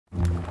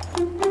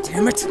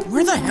damn it,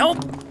 where the hell?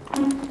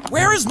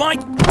 Where is my...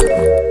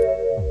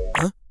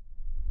 Huh?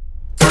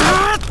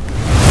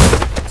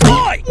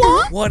 Oi!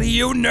 What do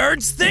you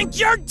nerds think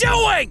you're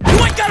doing?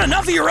 You ain't got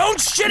enough of your own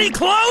shitty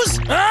clothes?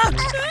 Huh?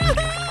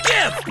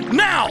 Give!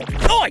 Now!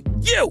 Oi!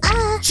 You!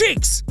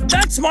 Cheeks!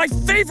 That's my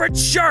favorite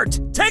shirt!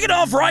 Take it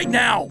off right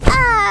now!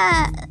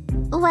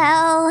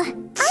 Well,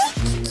 I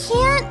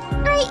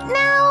can't right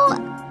now.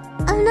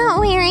 I'm not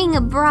wearing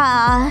a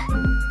bra.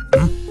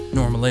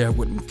 Normally I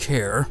wouldn't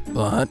care,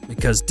 but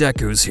because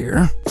Deku's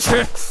here...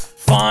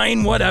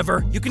 Fine,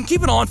 whatever. You can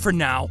keep it on for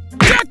now.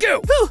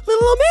 Deku! Oh,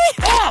 little me!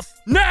 Off!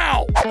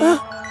 Now!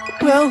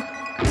 Well,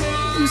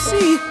 you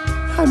see,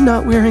 I'm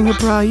not wearing a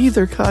bra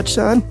either,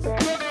 Kachan.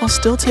 I'll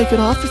still take it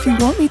off if you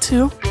want me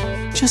to.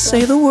 Just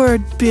say the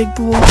word, big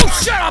boy.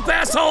 Oh, shut up,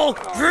 asshole!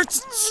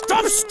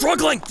 Stop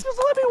struggling! Just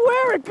let me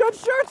wear it. Good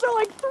shirts are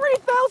like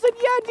 3,000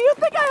 yen. Do you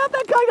think I have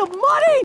that kind of money?